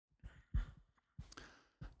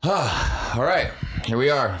All right, here we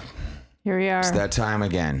are. Here we are. It's that time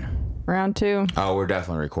again. Round 2. Oh, we're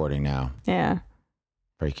definitely recording now. Yeah.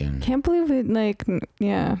 Freaking. Can't believe it,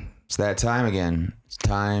 yeah. It's that time again. It's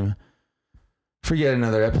time for yet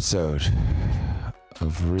another episode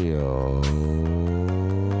of Real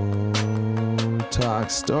Talk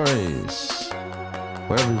Stories,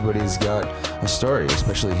 where everybody's got a story,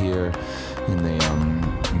 especially here in the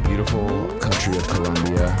beautiful country of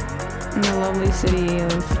Colombia. In the lovely city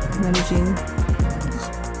of Medellin.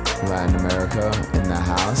 Latin America in the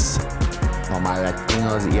house. All my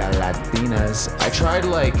Latinos y Latinas. I tried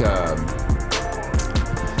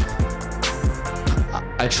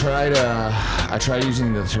I tried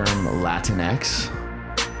using the term Latinx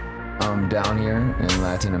down here in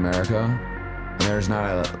Latin America, and there's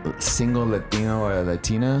not a single Latino or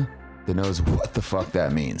Latina that knows what the fuck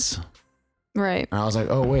that means. Right. And I was like,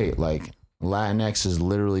 oh wait, like Latinx is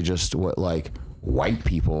literally just what like white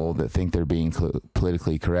people that think they're being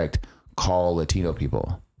politically correct call Latino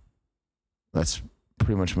people. That's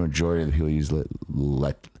pretty much the majority of the people use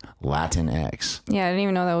Latinx. Yeah, I didn't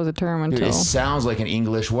even know that was a term until... Dude, it sounds like an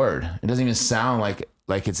English word. It doesn't even sound like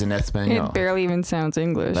it's in Espanol. It barely even sounds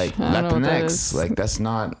English. Like I don't know what that is. Latinx, like that's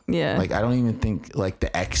not... Yeah. Like I don't even think like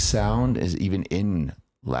the X sound is even in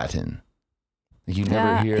Latin. Like you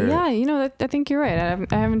never hear... Yeah, I think you're right.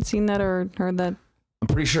 I haven't seen that or heard that. I'm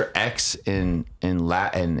pretty sure X in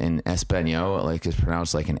Latin in Espanol like is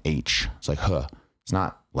pronounced like an H. It's like huh. It's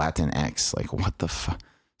not Latin X. Like what the fuck?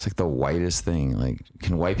 It's like the whitest thing. Like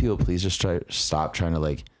can white people please just stop trying to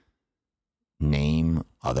like name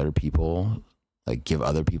other people, like give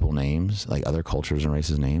other people names, like other cultures and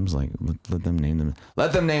races names. Like let them name them.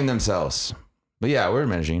 Let them name themselves. But yeah, we're in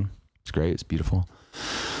Medellin. It's great. It's beautiful.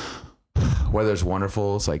 Weather's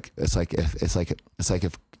wonderful. It's like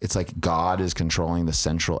if God is controlling the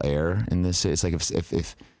central air in this city. It's like if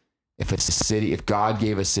it's a city, if God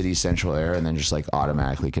gave a city central air and then just like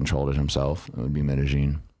automatically controlled it himself, it would be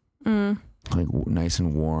Medellin. Like nice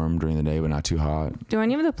and warm during the day, but not too hot. Do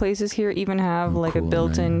any of the places here even have like a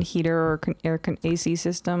built-in heater or AC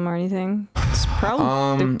system or anything? It's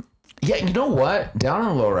probably yeah, you know what? Down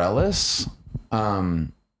in Laureles,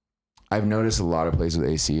 I've noticed a lot of places with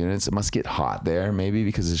AC units. It must get hot there, maybe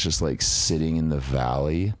because it's just like sitting in the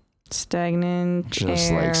valley, stagnant,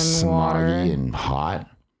 just air like and smoggy water. and hot.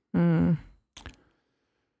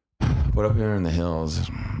 But up here in the hills,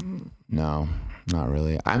 no, not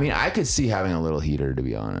really. I mean, I could see having a little heater, to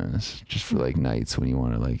be honest, just for like nights when you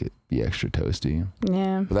want to like it be extra toasty.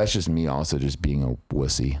 Yeah. But that's just me also just being a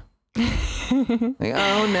wussy. Like,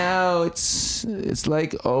 oh no, it's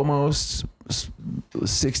like almost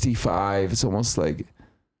 65. It's almost like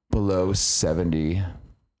below 70.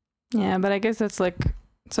 Yeah, but I guess that's like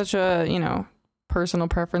such a, personal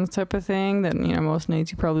preference type of thing that, most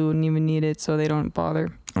nights you probably wouldn't even need it, so they don't bother.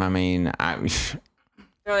 I mean, They're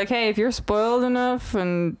like, hey, if you're spoiled enough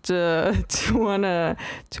and to want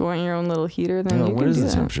your own little heater, then you can do that. what is the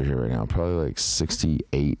temperature here right now? Probably like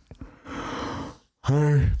 68.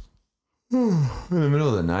 In the middle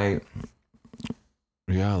of the night.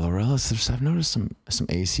 Yeah, Laureles. I've noticed some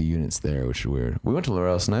AC units there, which is weird. We went to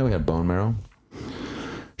Laureles tonight. We had bone marrow.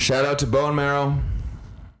 Shout out to bone marrow.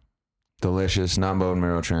 Delicious, not bone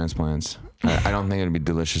marrow transplants. I don't think it'd be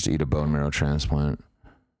delicious to eat a bone marrow transplant.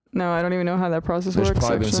 No, I don't even know how that process There's works. There's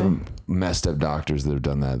probably been some messed up doctors that have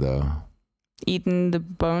done that though. Eating the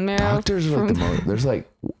bone marrow. Doctors are like the most. There's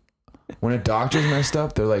like when a doctor's messed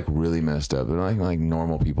up, they're like really messed up. They're like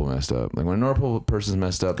normal people messed up. Like when a normal person's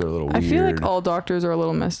messed up, they're a little weird. I feel like all doctors are a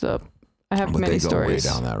little messed up. I have many stories. They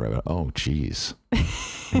go way down that rabbit. Oh, jeez.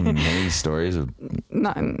 Many stories of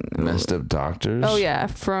messed up doctors. Oh yeah,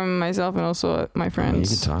 from myself and also my friends.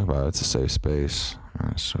 You can talk about it. It's a safe space.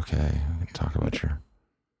 It's okay. You can talk about your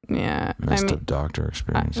messed up doctor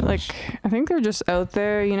experiences. I think they're just out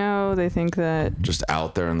there. They think that just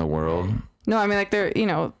out there in the world. No, I mean like they're.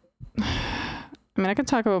 I could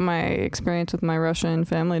talk about my experience with my Russian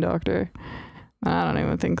family doctor. I don't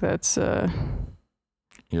even think that's.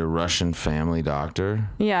 Your Russian family doctor?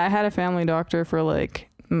 Yeah, I had a family doctor for like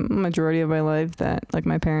majority of my life that like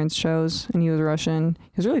my parents chose, and he was Russian.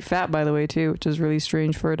 He was really fat, by the way, too, which is really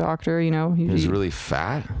strange for a doctor. He was really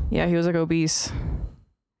fat. Yeah, he was like obese.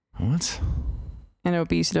 What? An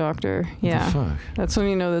obese doctor. Yeah, what the fuck? That's when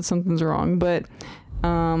you know that something's wrong. But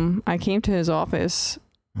I came to his office.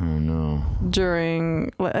 Oh no.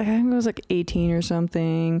 During, I think I was like 18 or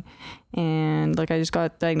something, and like I just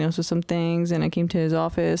got diagnosed with some things, and I came to his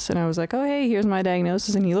office and I was like, oh hey, here's my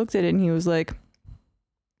diagnosis, and he looked at it and he was like,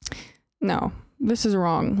 no, this is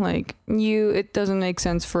wrong. Like, it doesn't make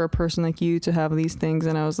sense for a person like you to have these things.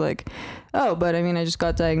 And I was like, oh, but I mean, I just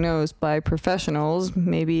got diagnosed by professionals.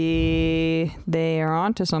 Maybe they are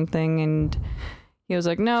onto something. And he was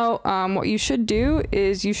like, no, what you should do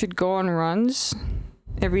is you should go on runs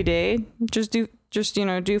every day. Just do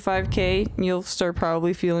 5K. You'll start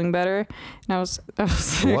probably feeling better. And I was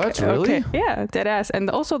like, what? Really? Okay. Yeah, dead ass. And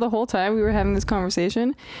also the whole time we were having this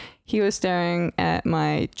conversation, he was staring at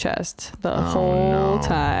my chest the whole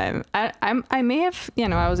time. I may have,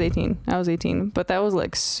 I was 18, but that was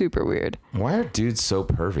like super weird. Why are dudes so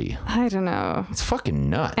pervy? I don't know. It's fucking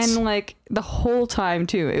nuts. And like the whole time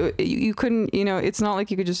too, you couldn't, it's not like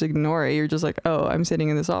you could just ignore it. You're just like, oh, I'm sitting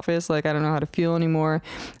in this office. Like, I don't know how to feel anymore.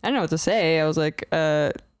 I don't know what to say. I was like,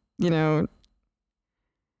 yeah.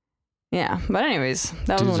 But anyways,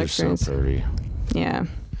 that was dudes one experience. So pervy. Yeah.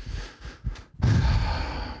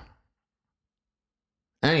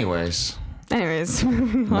 Anyways, nice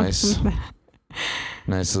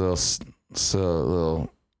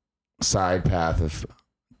little side path of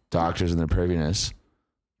doctors and their perviness.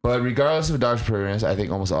 But regardless of a doctor's perviness, I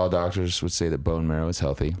think almost all doctors would say that bone marrow is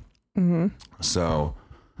healthy. Mm-hmm. So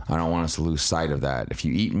I don't want us to lose sight of that. If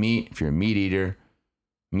you eat meat, if you're a meat eater,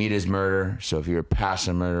 meat is murder. So if you're a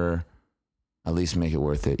passionate murderer, at least make it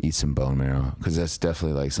worth it. Eat some bone marrow, because that's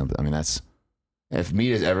definitely like something. I mean, that's. If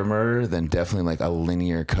meat is ever murder, then definitely like a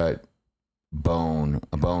linear cut bone,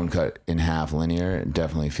 a bone cut in half linear, it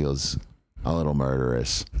definitely feels a little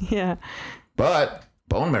murderous. Yeah. But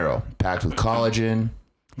bone marrow, packed with collagen,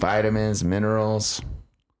 vitamins, minerals,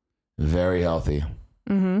 very healthy.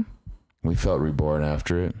 Mm-hmm. We felt reborn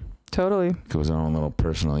after it. Totally. It was our own little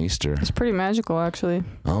personal Easter. It's pretty magical, actually.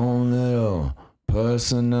 Own little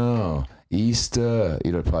personal Easter.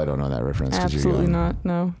 You probably don't know that reference. Absolutely not,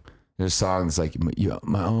 no. There's songs like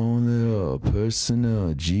my own little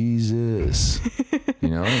personal Jesus. You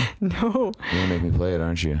know? No. You're gonna make me play it,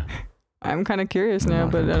 aren't you? I'm kind of curious now,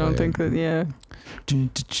 but I don't think that. Yeah.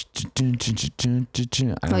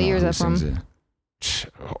 What year is that from?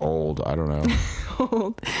 Old. I don't know.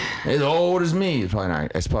 Old. As old as me. It's probably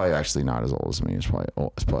not. It's probably actually not as old as me. It's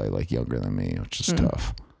probably like younger than me, which is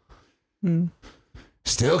tough.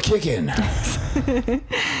 Still kicking.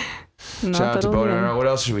 Shout out to Bone Marrow. What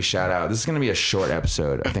else should we shout out? This is going to be a short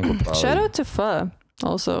episode. I think we'll probably... Shout out to Pho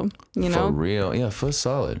also, For real. Yeah, Pho's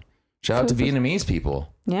solid. Shout out to Vietnamese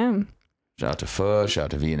people. Yeah. Shout out to Pho. Shout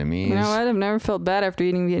out to Vietnamese. You know what? I've never felt bad after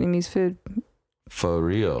eating Vietnamese food. For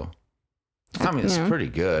real. I mean, it's pretty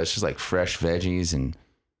good. It's just like fresh veggies and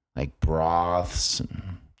like broths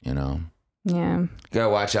and, Yeah. You gotta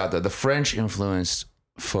watch out though. The French influenced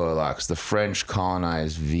pho a lot because the French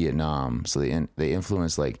colonized Vietnam. So they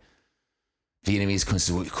influenced like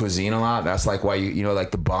Vietnamese cuisine a lot. That's like why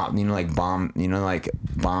like the like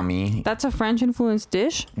banh mi. That's a French influenced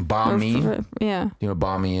dish. Banh mi. Yeah. You know what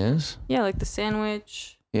banh mi is? Yeah, like the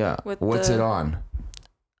sandwich. Yeah. What's it on?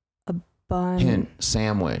 A bun. Hint: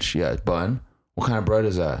 sandwich. Yeah, bun. What kind of bread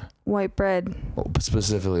is that? White bread.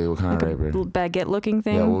 Specifically, what kind of bread? Baguette looking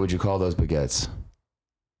thing. Yeah. What would you call those baguettes?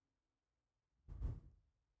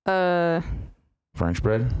 French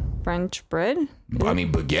bread. French bread. I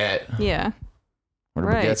mean baguette. Yeah. Where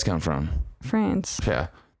do baguettes come from? France. Yeah,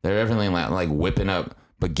 they're definitely like whipping up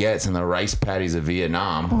baguettes in the rice paddies of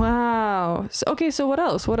Vietnam. Wow. So what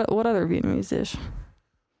else? What other Vietnamese dish?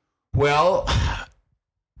 Well,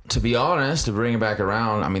 to be honest, to bring it back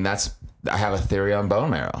around, I mean I have a theory on bone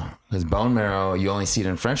marrow, because bone marrow you only see it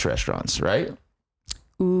in French restaurants, right?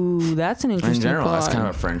 Ooh, that's an interesting. In general, thought. that's kind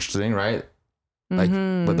of a French thing, right? Like,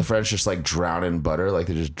 but the French just like drown in butter, like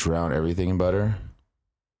they just drown everything in butter.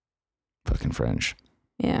 Fucking French.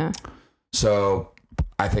 Yeah. So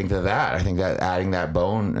I think that adding that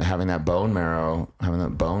bone, having that bone marrow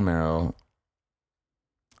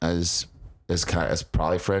is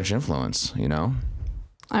probably French influence,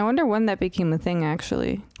 I wonder when that became a thing,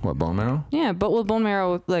 actually. What, bone marrow? Yeah, but with bone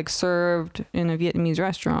marrow like served in a Vietnamese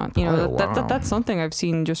restaurant, that's something I've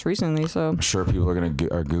seen just recently. So I'm sure people are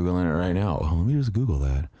googling it right now. Let me just Google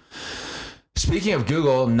that. Speaking of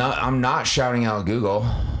Google, I'm not shouting out Google.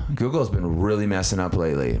 Google's been really messing up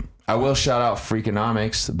lately. I will shout out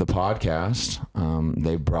Freakonomics, the podcast.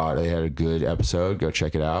 They had a good episode. Go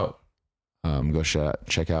check it out.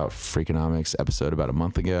 Check out Freakonomics episode about a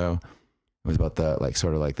month ago. It was about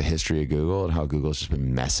the history of Google and how Google's just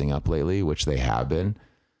been messing up lately, which they have been.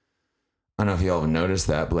 I don't know if y'all have noticed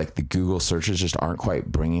that, but like the Google searches just aren't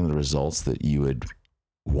quite bringing the results that you would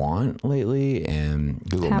want lately, and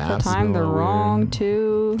Google Maps half the time they're wrong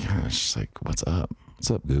too. Gosh, like what's up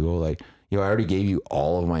Google? Like, I already gave you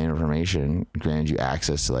all of my information, granted you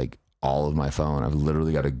access to like all of my phone. I've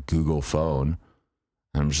literally got a Google phone.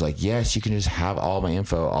 I'm just like, yes, you can just have all my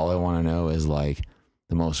info. All I want to know is like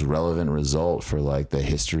the most relevant result for like the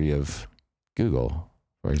history of Google,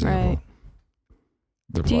 for example. Right.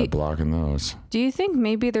 They're probably blocking those. Do you think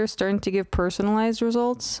maybe they're starting to give personalized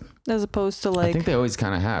results as opposed to like... I think they always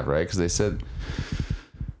kind of have, right? Because they said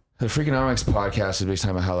the Freakonomics podcast is based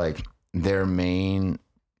on how like their main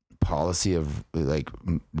policy of like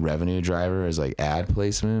revenue driver is like ad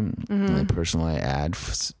placement, Mm-hmm. like personalized ad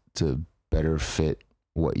to better fit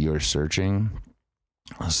what you're searching.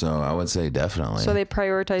 So I would say definitely. So they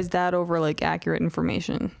prioritize that over like accurate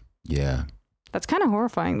information. Yeah. That's kind of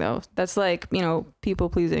horrifying though. That's like, you know, people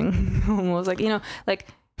pleasing almost, like, you know, like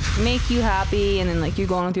make you happy and then like you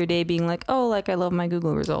go on with your day being like, oh, like I love my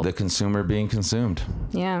Google result. The consumer being consumed.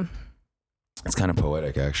 Yeah. It's kind of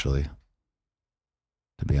poetic, actually,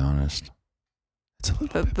 to be honest. It's a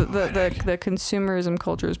little bit poetic. The consumerism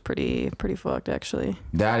culture is pretty fucked actually.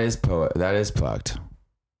 That is fucked.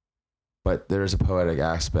 But there's a poetic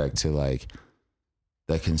aspect to like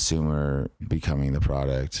the consumer becoming the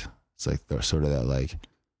product. It's like the sort of that like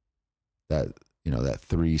that, you know, that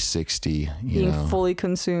 360, Being fully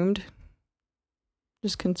consumed.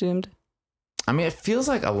 Just consumed. I mean, it feels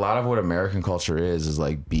like a lot of what American culture is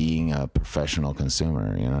like being a professional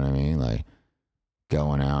consumer, you know what I mean? Like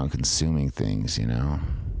going out and consuming things, you know?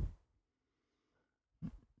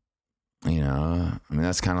 I mean,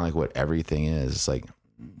 that's kind of like what everything is. It's like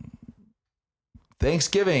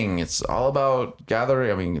Thanksgiving, it's all about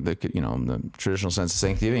gathering. I mean, the traditional sense of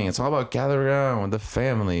Thanksgiving, it's all about gathering around with the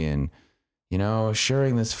family and,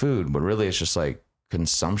 sharing this food. But really, it's just like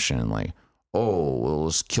consumption. Like, oh, we'll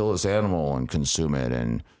just kill this animal and consume it,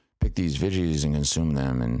 and pick these veggies and consume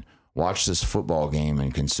them, and watch this football game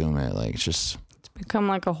and consume it. Like, it's become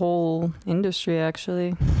like a whole industry,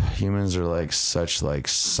 actually. Humans are like such like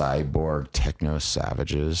cyborg techno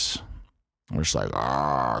savages. We're just like,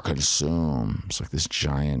 consume. It's like this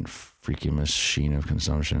giant freaking machine of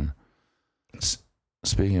consumption.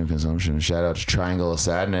 Speaking of consumption, shout out to Triangle of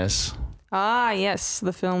Sadness. Ah, yes,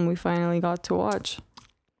 the film we finally got to watch.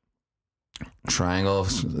 Triangle.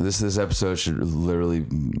 This episode should literally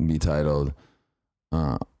be titled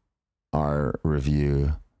our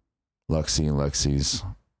review, Luxie and Lexi's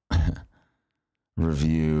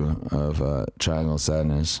review of Triangle of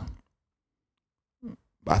Sadness.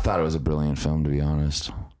 I thought it was a brilliant film, to be honest.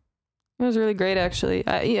 It was really great, actually.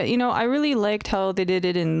 I really liked how they did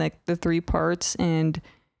it in like the 3 parts, and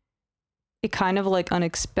it kind of like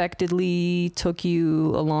unexpectedly took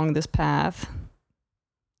you along this path.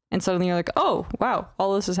 And suddenly you're like, oh, wow,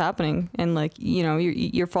 all this is happening. And like,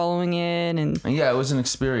 you're following it. And yeah, it was an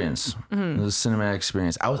experience. Mm-hmm. It was a cinematic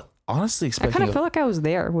experience. I was honestly expecting... I kind of feel like I was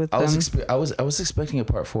there with them. I was expecting a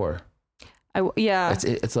part 4.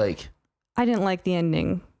 It's like... I didn't like the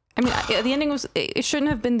ending. I mean, the ending was... It shouldn't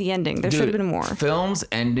have been the ending. There should have been more. Films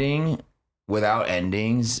ending without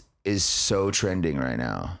endings is so trending right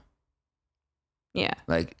now. Yeah.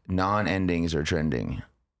 Like, non-endings are trending.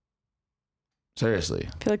 Seriously.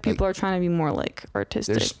 I feel like people are trying to be more like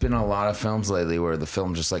artistic. There's been a lot of films lately where the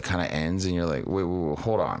film just like kind of ends and you're like, wait,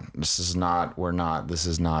 hold on. This is not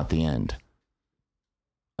the end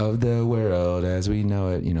of the world as we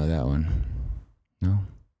know it. You know that one?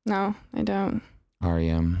 No, I don't.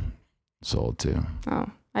 R.E.M. sold too. Oh,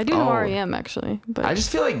 I do know R.E.M. actually, but I just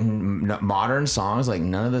feel like modern songs, like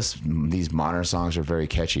none of these modern songs are very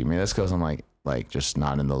catchy. Maybe that's because I'm like just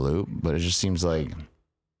not in the loop, but it just seems like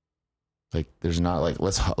there's not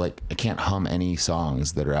like I can't hum any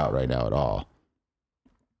songs that are out right now at all.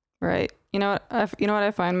 Right. You know what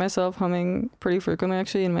I find myself humming pretty frequently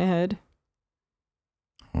actually in my head?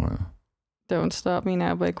 What? Don't Stop Me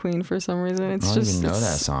Now by Queen for some reason. I don't even know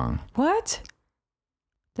that song. What?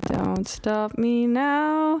 Don't stop me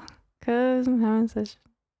now, 'cause I'm having such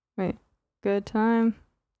good time.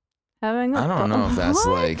 I don't know if that's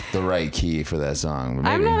like the right key for that song.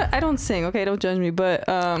 But maybe. I don't sing, okay? Don't judge me, but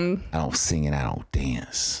I don't sing and I don't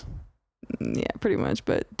dance. Yeah, pretty much.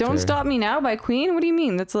 But Don't Stop Me Now by Queen? What do you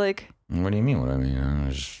mean? That's like... What do you mean what I mean?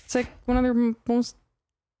 It's like one of their most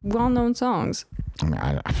well-known songs. I mean,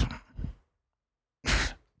 I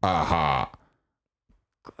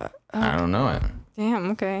don't know it.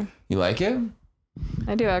 Damn, okay. You like it?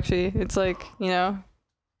 I do, actually. It's like, No,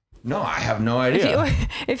 I have no idea.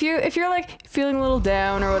 If you're like feeling a little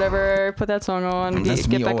down or whatever, put that song on. Get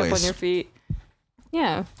back up on your feet.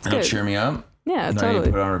 Yeah, it's It'll good. cheer me up. Yeah, no, totally.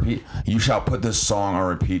 You put it on repeat. You shall put this song on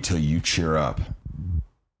repeat till you cheer up.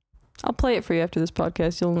 I'll play it for you after this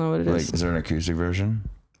podcast. You'll know what it is. Is there an acoustic version?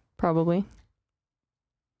 Probably.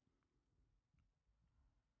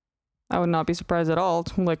 I would not be surprised at all.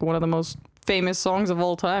 It's like one of the most famous songs of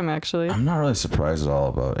all time, actually. I'm not really surprised at all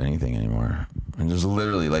about anything anymore. And there's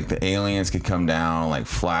literally like the aliens could come down, like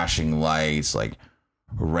flashing lights, like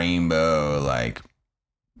rainbow, like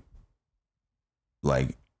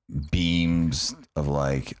beams of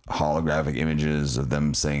like holographic images of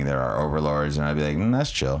them saying they're our overlords, and I'd be like,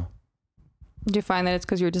 that's chill. Do you find that it's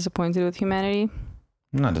because you're disappointed with humanity?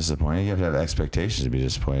 I'm not disappointed. You have to have expectations to be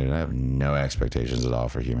disappointed. I have no expectations at all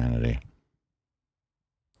for humanity.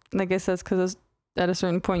 I guess that's because at a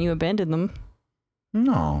certain point you abandoned them.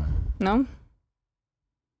 No. No?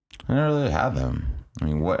 I never really had them. I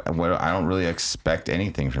mean, what? I don't really expect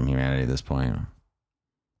anything from humanity at this point.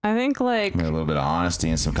 I think like Maybe a little bit of honesty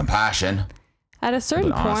and some compassion. at a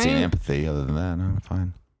certain Honesty and point, empathy. Other than that, no, I'm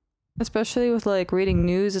fine. especially with like reading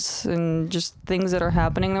news and just things that are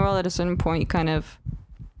happening in the world, at a certain point you kind of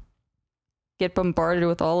get bombarded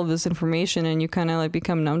with all of this information and you kind of like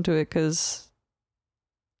become numb to it because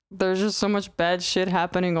there's just so much bad shit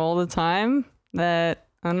happening all the time that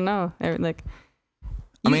I don't know. Like,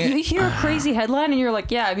 you hear a crazy headline and you're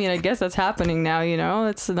like, yeah, I mean, I guess that's happening now. You know,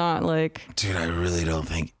 it's not like. Dude, I really don't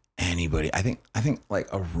think anybody. I think like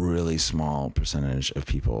a really small percentage of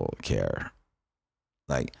people care.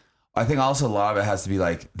 Like, I think also a lot of it has to be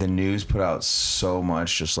like the news put out so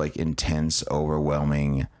much just like intense,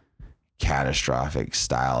 overwhelming, catastrophic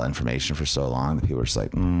style information for so long that people are just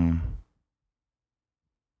like,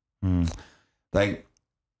 like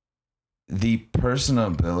the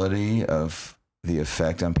personability of the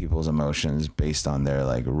effect on people's emotions based on their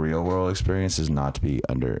like real world experience is not to be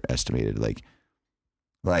underestimated.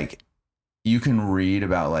 Like you can read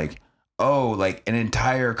about like, oh, like an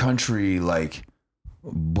entire country like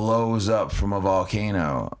blows up from a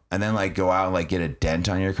volcano, and then like go out and like get a dent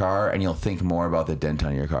on your car, and you'll think more about the dent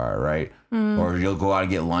on your car, right? Or you'll go out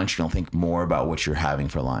and get lunch and you'll think more about what you're having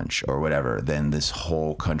for lunch or whatever than this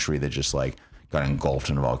whole country that just like got engulfed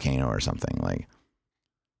in a volcano or something. Like,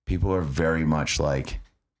 people are very much like,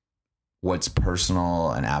 what's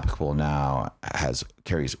personal and applicable now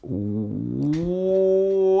carries way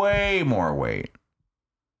more weight,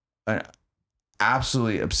 an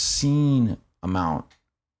absolutely obscene amount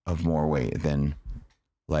of more weight than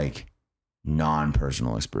like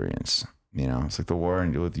non-personal experience. You know, it's like the war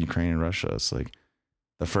with Ukraine and Russia. It's like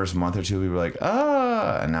the first month or two we were like,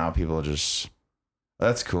 and now people are just,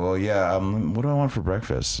 that's cool. Yeah. What do I want for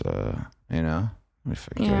breakfast? You know,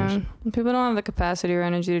 yeah. People don't have the capacity or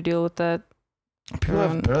energy to deal with that.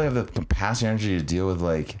 People barely have the capacity or energy to deal with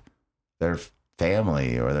like their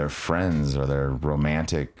family or their friends or their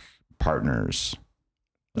romantic partners.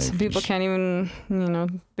 Like, some people can't even, you know,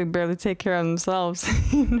 they barely take care of themselves,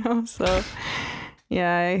 you know, so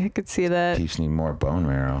yeah, I could see that. Peeps need more bone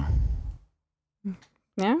marrow.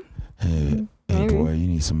 Yeah? Hey boy, you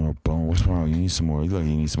need some more bone. What's wrong? You need some more. You look like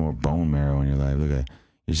you need some more bone marrow in your life. Look at,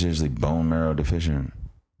 you're seriously bone marrow deficient.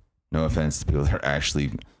 No offense to people that are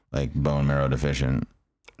actually like bone marrow deficient.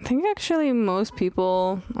 I think actually most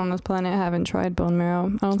people on this planet haven't tried bone marrow.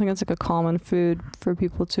 I don't think it's like a common food for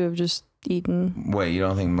people to have just eaten. Wait, you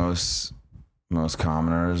don't think most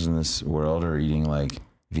commoners in this world are eating like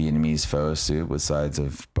Vietnamese pho soup with sides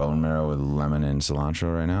of bone marrow with lemon and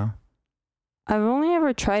cilantro right now? I've only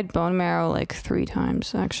ever tried bone marrow like 3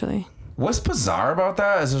 times, actually. What's bizarre about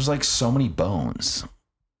that is there's like so many bones.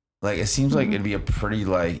 Like, it seems like it'd be a pretty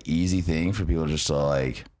like easy thing for people just to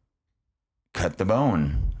like cut the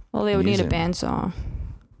bone. Well, they would need a bandsaw.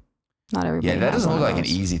 Not everybody. Yeah, that doesn't look like an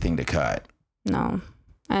those. easy thing to cut. No,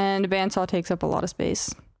 and a bandsaw takes up a lot of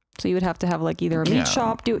space. So you would have to have like either a meat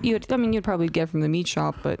shop. You'd probably get from the meat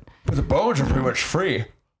shop, but the bones are pretty much free.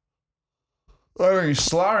 I mean,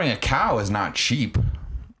 slaughtering a cow is not cheap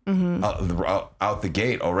out the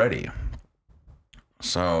gate already.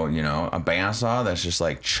 So, you know, a bandsaw that's just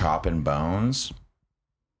like chopping bones.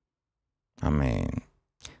 I mean,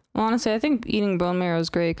 well, honestly, I think eating bone marrow is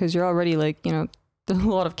great because you're already like, you know, there's a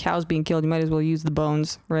lot of cows being killed. You might as well use the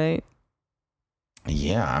bones, right?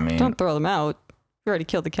 Yeah, I mean, don't throw them out. You already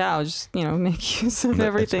killed the cow. Just, you know, make use of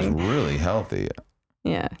everything. It's really healthy.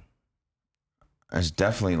 Yeah. It's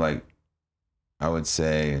definitely like, I would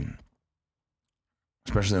say,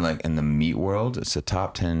 especially like in the meat world, it's a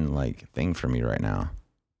top 10 like thing for me right now.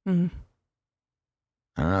 I don't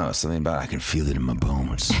know, something about it, I can feel it in my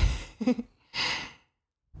bones.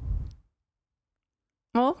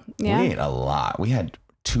 Well, yeah. We ate a lot. We had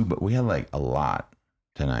like a lot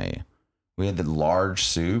tonight. We had the large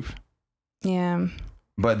soup. Yeah.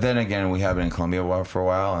 But then again, we have been in Colombia for a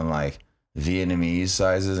while, and like Vietnamese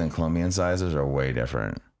sizes and Colombian sizes are way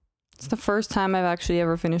different. It's the first time I've actually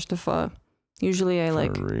ever finished a pho. Usually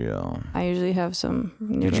For real. I usually have some.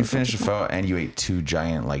 Did you finish the pho and you ate 2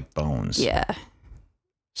 giant like bones? Yeah.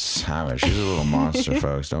 Savage. She's a little monster,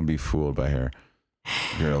 folks. Don't be fooled by her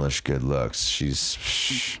girlish good looks.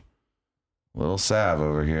 She's a little Sav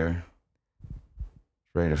over here.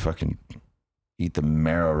 Ready to fucking eat the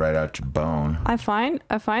marrow right out your bone. I find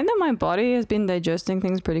that my body has been digesting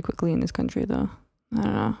things pretty quickly in this country, though. I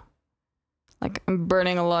don't know. Like, I'm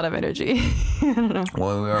burning a lot of energy. I don't know.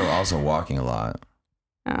 Well, we are also walking a lot.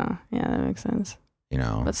 Oh, yeah, that makes sense. You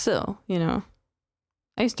know. But still, you know,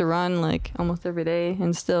 I used to run like almost every day,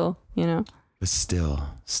 and still, you know. But still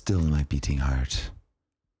in my beating heart.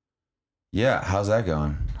 Yeah, how's that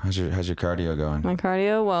going? How's your cardio going? My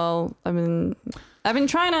cardio, well, I've been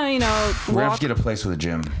trying to, you know, We're gonna have to get a place with a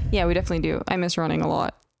gym. Yeah, we definitely do. I miss running a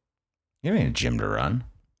lot. You don't need a gym to run.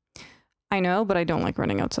 I know, but I don't like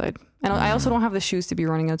running outside. And I also don't have the shoes to be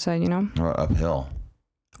running outside, you know? Or uphill.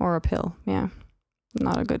 Or uphill, yeah.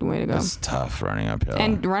 Not a good way to go. That's tough, running uphill.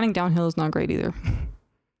 And running downhill is not great either.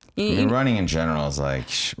 Running in general is like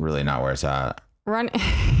really not where it's at.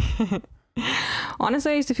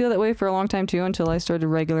 Honestly, I used to feel that way for a long time too, until I started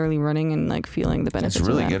regularly running and like feeling the benefits. It's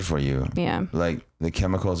really good for you. Yeah. Like the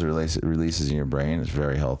chemicals it releases in your brain is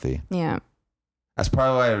very healthy. Yeah. That's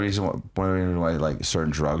probably one reason why like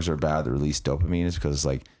certain drugs are bad that release dopamine is because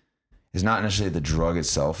like it's not necessarily the drug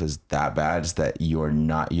itself is that bad. It's that you're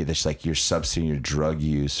like you're substituting your drug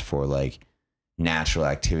use for like natural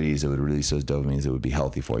activities that would release those dopamines that would be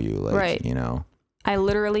healthy for you. Like, right. You know, I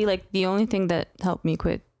literally like the only thing that helped me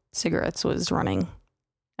quit cigarettes was running.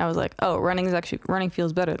 I was like, oh, running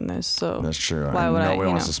feels better than this. So that's true. Why would nobody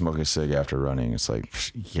wants to smoke a cig after running. It's like,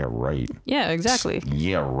 yeah, right. Yeah, exactly.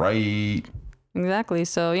 Yeah, right. Exactly.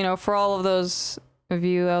 So, you know, for all of those of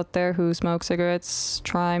you out there who smoke cigarettes,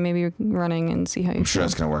 try maybe running and see how you feel. I'm sure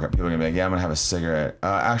that's going to work out. People are going to be like, yeah, I'm going to have a cigarette.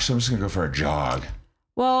 Actually, I'm just going to go for a jog.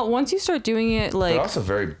 Well, once you start doing it, like... But also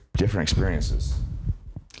very different experiences.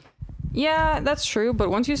 Yeah, that's true. But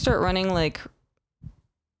once you start running, like,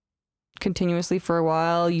 continuously for a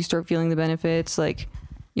while, you start feeling the benefits. Like,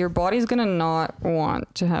 your body's going to not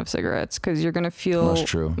want to have cigarettes because you're going to feel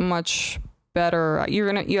much better.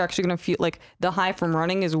 You're actually going to feel like the high from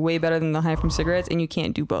running is way better than the high from cigarettes, and you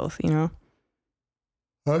can't do both, you know?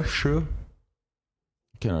 That's true.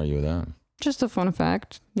 Can't argue with that. Just a fun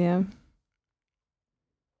fact. Yeah.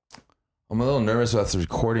 I'm a little nervous about the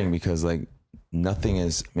recording because like nothing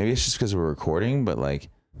is, maybe it's just because we're recording, but like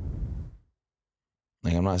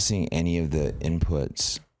I'm not seeing any of the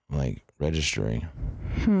inputs like registering.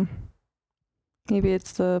 Maybe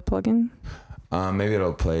it's the plugin. Maybe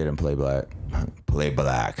it'll play it in playback.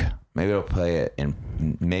 Maybe it will play it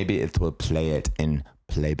in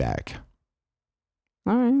playback.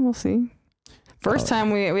 All right, we'll see. First time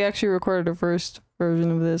we actually recorded a first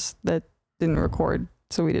version of this that didn't record,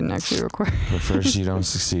 so we didn't actually record. But first you don't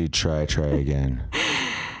succeed, try again.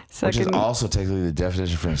 Second, which is also technically the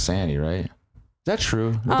definition for insanity, right? Is that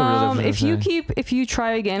true? If you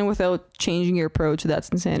try again without changing your approach, that's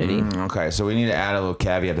insanity. Okay, so we need to add a little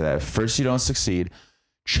caveat to that. First you don't succeed,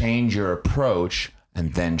 change your approach,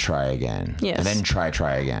 and then try again. Yes. And then try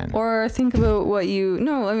again. Or think about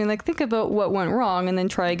think about what went wrong and then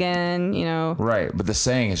try again, you know. Right. But the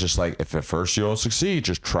saying is just like, if at first you don't succeed,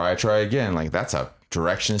 just try again. Like that's a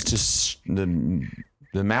directions to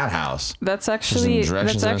the madhouse. That's actually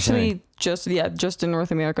just in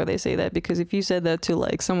North America they say that, because if you said that to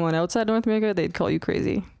like someone outside North America, they'd call you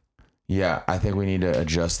crazy. Yeah, I think we need to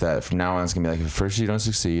adjust that. From now on, it's gonna be like, if at first you don't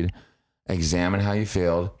succeed, examine how you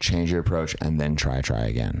failed, change your approach, and then try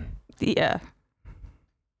again. Yeah.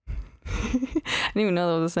 I didn't even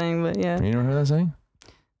know that was a saying, but yeah. You never heard that saying?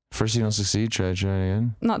 First you don't succeed, try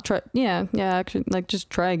again. Not try. Yeah. Actually, like just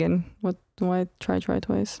try again. Why try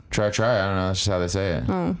twice? Try. I don't know. That's just how they say it.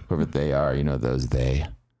 Oh. Whoever they are, you know, those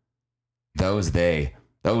thems.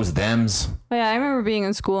 But yeah, I remember being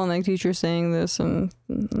in school and like teachers saying this, and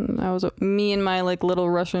me and my like little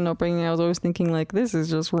Russian upbringing, I was always thinking like, this is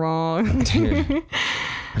just wrong. Dude.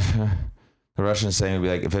 The Russian saying would be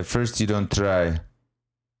like, if at first you don't try,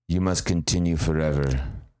 you must continue forever.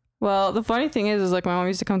 Well, the funny thing is like my mom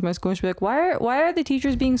used to come to my school and she'd be like, why are the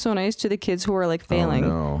teachers being so nice to the kids who are like failing?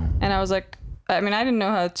 Oh, no. And I was like, I mean, I didn't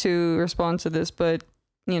know how to respond to this, but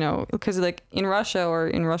you know, because like in Russia or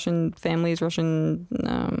in Russian families, Russian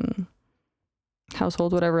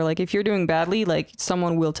household, whatever, like if you're doing badly, like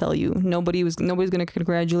someone will tell you. Nobody's going to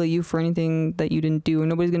congratulate you for anything that you didn't do, and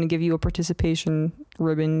nobody's going to give you a participation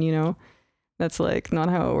ribbon, you know. That's like not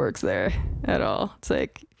how it works there at all. It's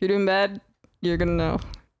like if you're doing bad, you're going to know.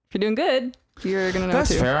 If you're doing good, you're going to know. That's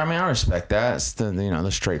too. fair. I mean, I respect that. It's the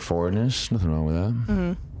straightforwardness. Nothing wrong with that.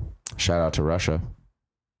 Mm-hmm. Shout out to Russia.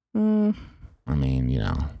 Mm. I mean, you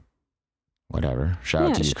know, whatever. Shout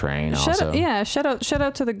out to Ukraine also. Shout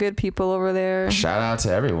out to the good people over there. Shout out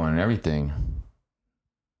to everyone and everything.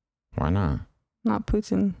 Why not? Not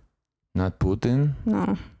Putin. Not Putin?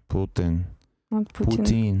 No. Putin. Not Putin.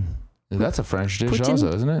 Poutine. That's a French dish Putin?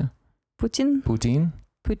 also, isn't it? Putin? Poutine?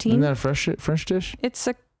 Poutine? Isn't that a French dish? It's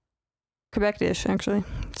a Quebec dish, actually.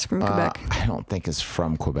 It's from Quebec. I don't think it's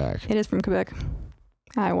from Quebec. It is from Quebec.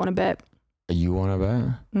 I want to bet. You want to bet?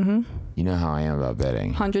 Mm-hmm. You know how I am about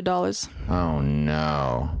betting. $100. Oh,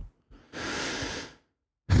 no.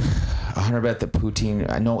 100 bet that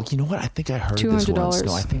Poutine. I know. You know what? I think I heard this once.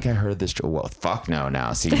 No, I think I heard this. Well, fuck no.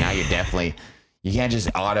 Now, see, now you definitely. You can't just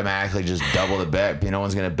automatically just double the bet. No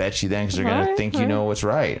one's gonna bet you then because they're gonna think you know what's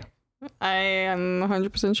right. I am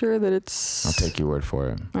 100% sure that it's. I'll take your word for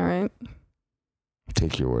it. All right.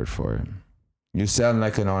 Take your word for it. You sound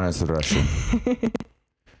like an honest Russian.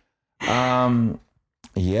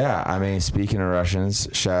 Yeah. I mean, speaking of Russians,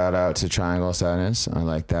 shout out to Triangle of Sadness. I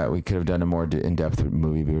like that. We could have done a more in-depth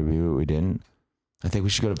movie review, but we didn't. I think we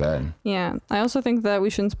should go to bed. Yeah. I also think that we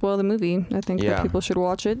shouldn't spoil the movie. I think that people should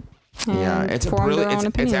watch it. Yeah, it's a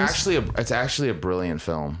brilliant. It's actually a brilliant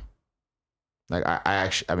film. Like I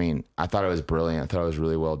thought it was brilliant. I thought it was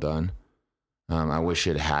really well done. I wish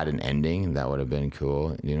it had an ending. That would have been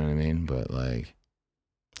cool. You know what I mean? But like,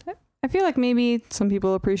 I feel like maybe some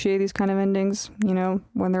people appreciate these kind of endings. You know,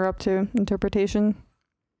 when they're up to interpretation.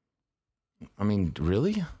 I mean,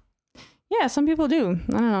 really? Yeah, some people do.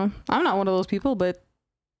 I don't know. I'm not one of those people, but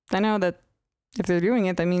I know that if they're doing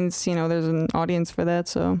it, that means, you know, there's an audience for that.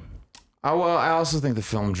 So. Oh, well, I also think the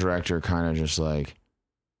film director kind of just like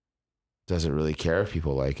doesn't really care if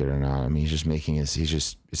people like it or not. I mean, he's just making it.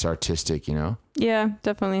 It's artistic, you know? Yeah,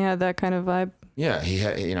 definitely had that kind of vibe. Yeah, he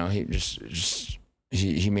had, you know,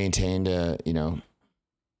 he maintained a, you know,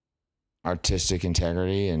 artistic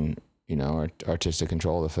integrity and, you know, artistic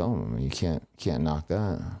control of the film. I mean, you can't knock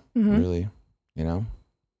that, really, you know?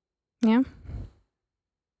 Yeah.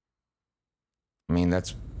 I mean,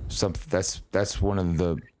 that's one of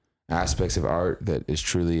the aspects of art that is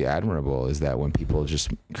truly admirable, is that when people just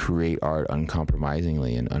create art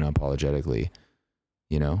uncompromisingly and unapologetically,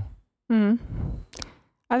 you know?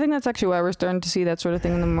 I think that's actually why we're starting to see that sort of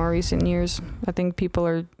thing in the more recent years. I think people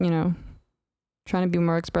are, you know, trying to be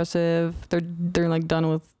more expressive. They're like done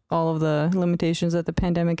with all of the limitations that the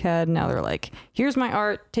pandemic had. Now they're like, here's my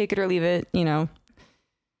art, take it or leave it, you know.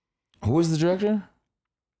 Who was the director?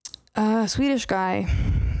 Swedish guy.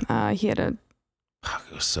 He had a...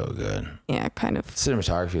 It was so good. Yeah, kind of.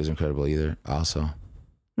 Cinematography was incredible either,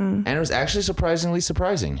 and it was actually surprisingly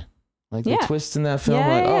surprising. Like the twists in that film,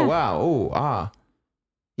 oh wow, oh ah,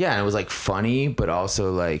 yeah, and it was like funny, but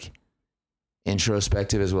also like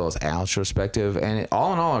introspective as well as outrospective, and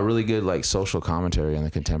all in all, a really good like social commentary on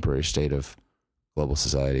the contemporary state of global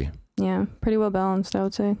society. Yeah, pretty well balanced, I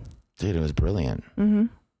would say. Dude, it was brilliant.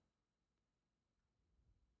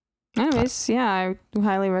 Anyways, I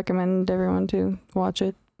highly recommend everyone to watch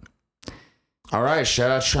it. All right,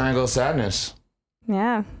 shout out Triangle of Sadness.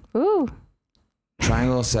 Yeah. Ooh.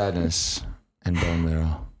 Triangle of Sadness and Bone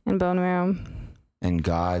Marrow. And Bone Marrow. And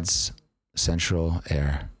God's Central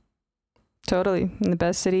Air. Totally. In the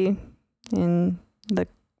best city in a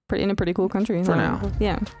pretty cool country. For now.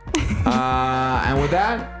 Yeah. And with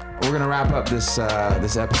that, we're gonna wrap up this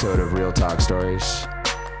episode of Real Talk Stories,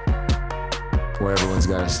 where everyone's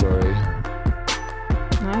got a story.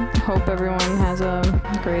 I hope everyone has a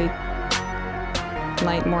great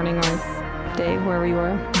night, morning, or day, wherever you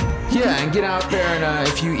are. Yeah, and get out there and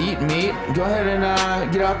if you eat meat, go ahead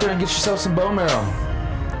and get out there and get yourself some bone marrow.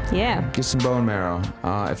 Yeah. Get some bone marrow.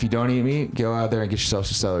 If you don't eat meat, go out there and get yourself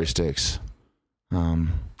some celery sticks. And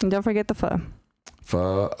don't forget the pho.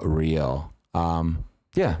 For real.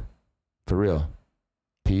 Yeah, for real.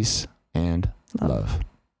 Peace and love.